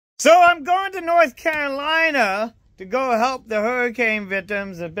So I'm going to North Carolina to go help the hurricane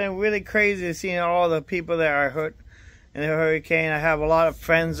victims. It's been really crazy seeing all the people that are hurt in the hurricane. I have a lot of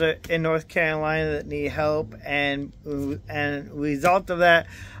friends in North Carolina that need help, and result of that,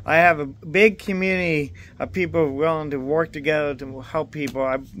 I have a big community of people willing to work together to help people.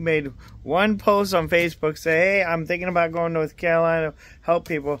 I made one post on Facebook say, hey, I'm thinking about going to North Carolina to help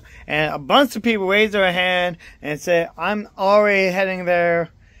people, and a bunch of people raised their hand and said, I'm already heading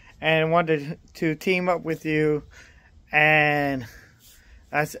there and wanted to team up with you, and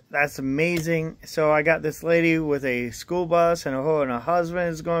that's amazing. So I got this lady with a school bus, and her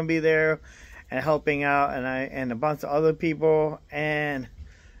husband is going to be there and helping out, and a bunch of other people, and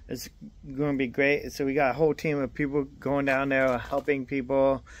it's going to be great. So we got a whole team of people going down there helping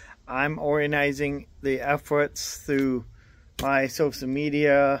people. I'm organizing the efforts through my social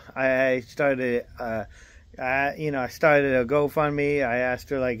media. I started I started a GoFundMe. I asked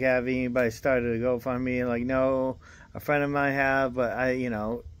her, like, have anybody started a GoFundMe? Like, no, a friend of mine have, but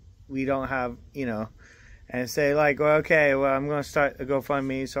we don't have, and say, like, well, okay, well, I'm going to start a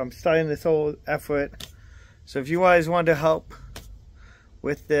GoFundMe. So I'm starting this whole effort. So if you guys want to help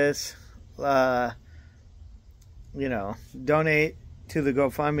with this, donate to the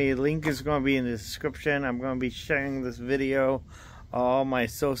GoFundMe. The link is going to be in the description. I'm going to be sharing this video on all my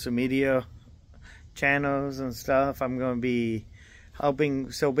social media channels and stuff. I'm going to be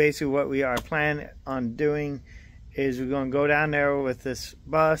helping. So basically what we are planning on doing is we're going to go down there with this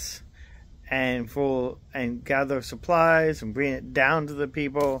bus and gather supplies and bring it down to the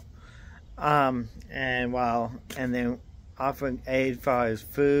people, and then offering aid as far as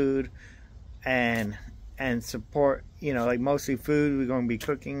food and support, like mostly food. We're going to be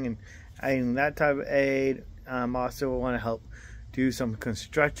cooking and adding that type of aid. Also want to help do some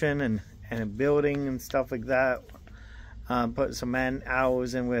construction and building and stuff like that. Put some man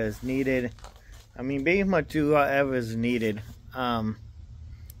hours in where it's needed. I mean, pretty much do whatever is needed,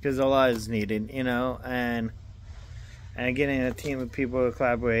 because a lot is needed, and getting a team of people to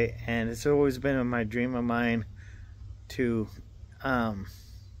collaborate. And it's always been my dream of mine to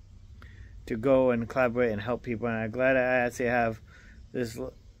go and collaborate and help people, and I'm glad I actually have this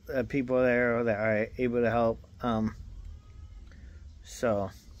people there that are able to help. I'm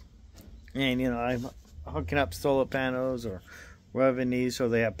hooking up solar panels or whatever it needs so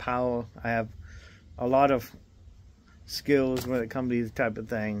they have power. I have a lot of skills when it comes to these type of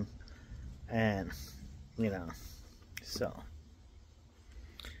thing, and so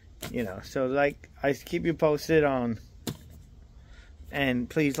like, I keep you posted on, and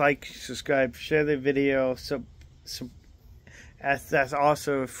please like, subscribe, share the video. So that's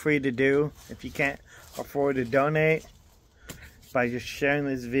also free to do if you can't afford to donate. By just sharing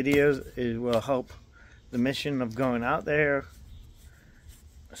these videos, it will help the mission of going out there.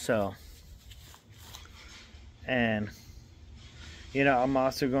 So, and I'm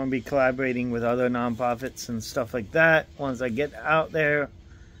also going to be collaborating with other nonprofits and stuff like that once I get out there,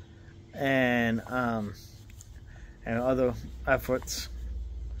 and other efforts.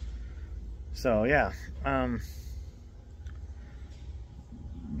 So yeah,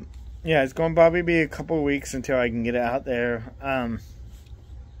 it's going to probably be a couple of weeks until I can get it out there,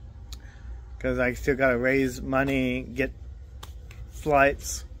 because I still got to raise money, get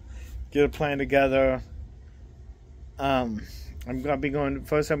flights, get a plan together. I'm going to be going,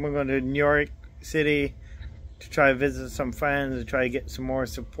 first I'm going to New York City to try to visit some friends and try to get some more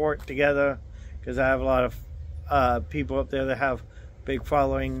support together, because I have a lot of people up there that have big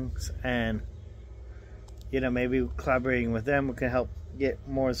followings, and maybe collaborating with them, we can help get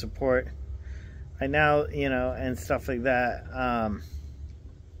more support right now, and stuff like that.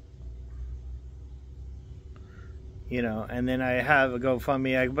 And then I have a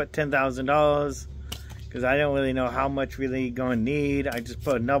GoFundMe. I put $10,000 because I don't really know how much really going to need. I just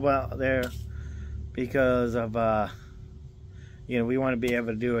put a number out there because of we want to be able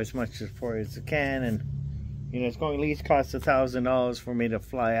to do as much support as we can, and it's going to at least cost $1,000 for me to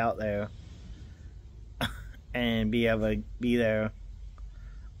fly out there and be able to be there.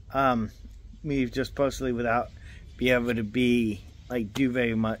 Me just personally, without be able to be do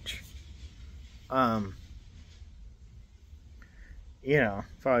very much. As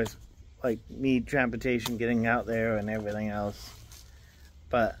far as me transportation, getting out there and everything else.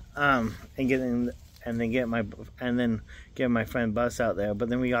 But and then get my friend bus out there. But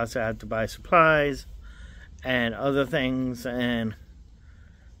then we also have to buy supplies and other things, and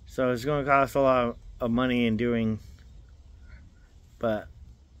so it's going to cost a lot of money in doing. But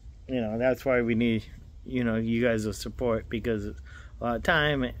that's why we need you guys' support, because a lot of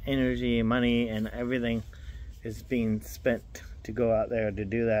time, energy, money, and everything is being spent to go out there to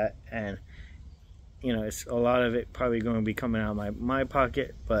do that, and you know, it's a lot of it probably going to be coming out of my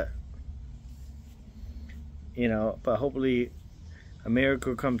pocket, but you know, but hopefully a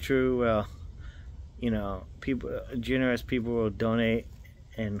miracle come true. Well, you know, generous people will donate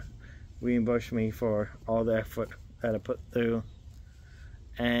and reimburse me for all the effort that I put through,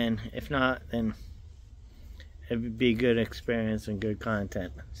 and if not, then it would be a good experience and good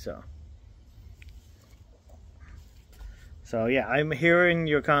content. So yeah, I'm hearing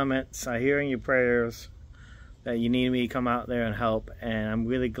your comments, I'm hearing your prayers that you need me to come out there and help, and I'm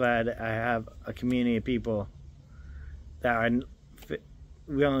really glad I have a community of people that are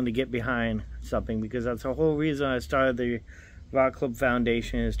willing to get behind something, because that's the whole reason I started the Rock Club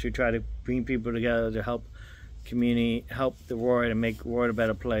Foundation, is to try to bring people together to help community, help the world, and make the world a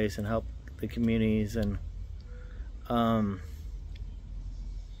better place, and help the communities. And I'm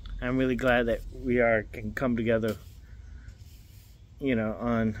really glad that we can come together, you know,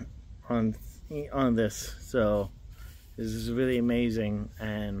 on this. So this is really amazing,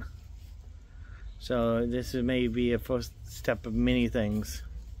 and so this is maybe a first step of many things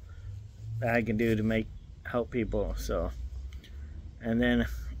that I can do to help people. So, and then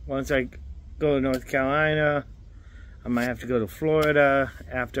once I go to North Carolina, I might have to go to Florida.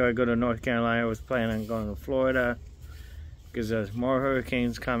 After I go to North Carolina, I was planning on going to Florida because there's more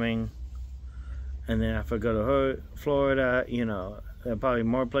hurricanes coming. And then if I go to Florida, you know, there are probably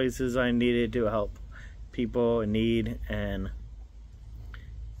more places I needed to help people in need. And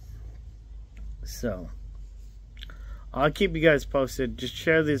so I'll keep you guys posted. Just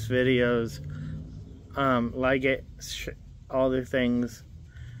share these videos, like it, all the things.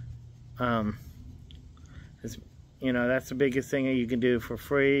 You know, that's the biggest thing that you can do for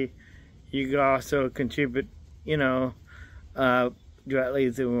free. You can also contribute, you know,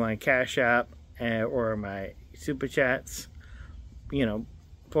 directly through my Cash App or my Super Chats. You know,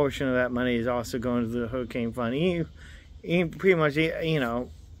 portion of that money is also going to the Hurricane Fund. Pretty much, you know,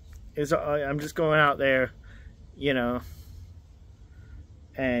 I'm just going out there, you know,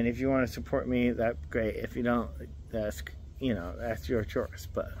 and if you want to support me, that's great. If you don't, that's, you know, that's your choice.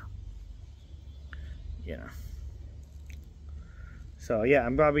 But you know, so yeah,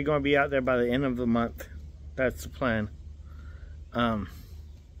 I'm probably going to be out there by the end of the month. That's the plan. And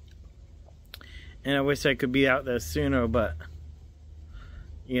I wish I could be out there sooner, but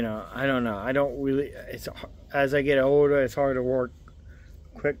you know, I don't know. I don't really. As I get older, it's hard to work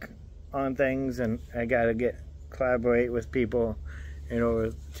quick on things, and I gotta collaborate with people in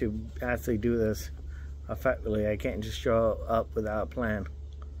order to actually do this effectively. I can't just show up without a plan.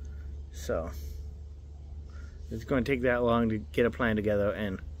 So it's going to take that long to get a plan together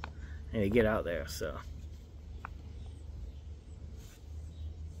and to get out there. So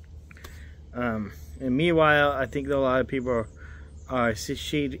and meanwhile, I think that a lot of people are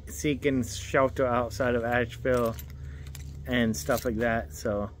seeking shelter outside of Asheville and stuff like that.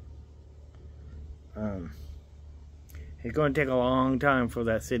 So it's going to take a long time for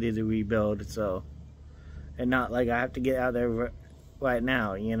that city to rebuild. So, and not like I have to get out there right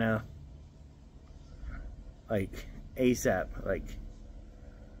now, you know, like ASAP. Like,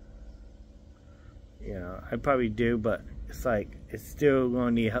 you know, I probably do, but it's like it's still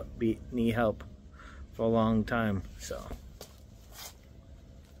going to need help for a long time. So